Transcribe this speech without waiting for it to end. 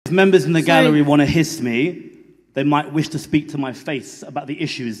If members in the gallery want to hiss me, they might wish to speak to my face about the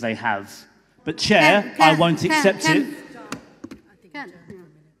issues they have. But Chair, I won't accept it.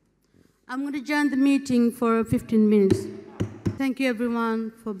 I'm going to adjourn the meeting for 15 minutes. Thank you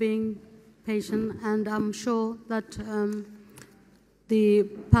everyone for being patient, and I'm sure that the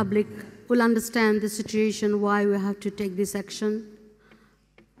public will understand the situation, why we have to take this action.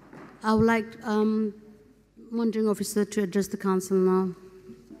 I would like Monitoring Officer to address the Council now.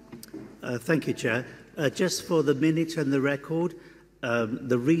 Thank you, Chair. Just for the minute and the record,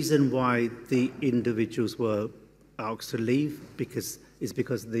 the reason why the individuals were asked to leave is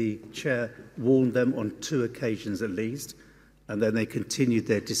because the Chair warned them on 2 occasions at least, and then they continued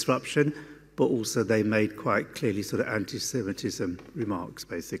their disruption, but also they made quite clearly sort of anti-Semitism remarks,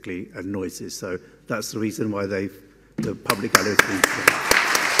 basically, and noises. So that's the reason why the public gallery has been...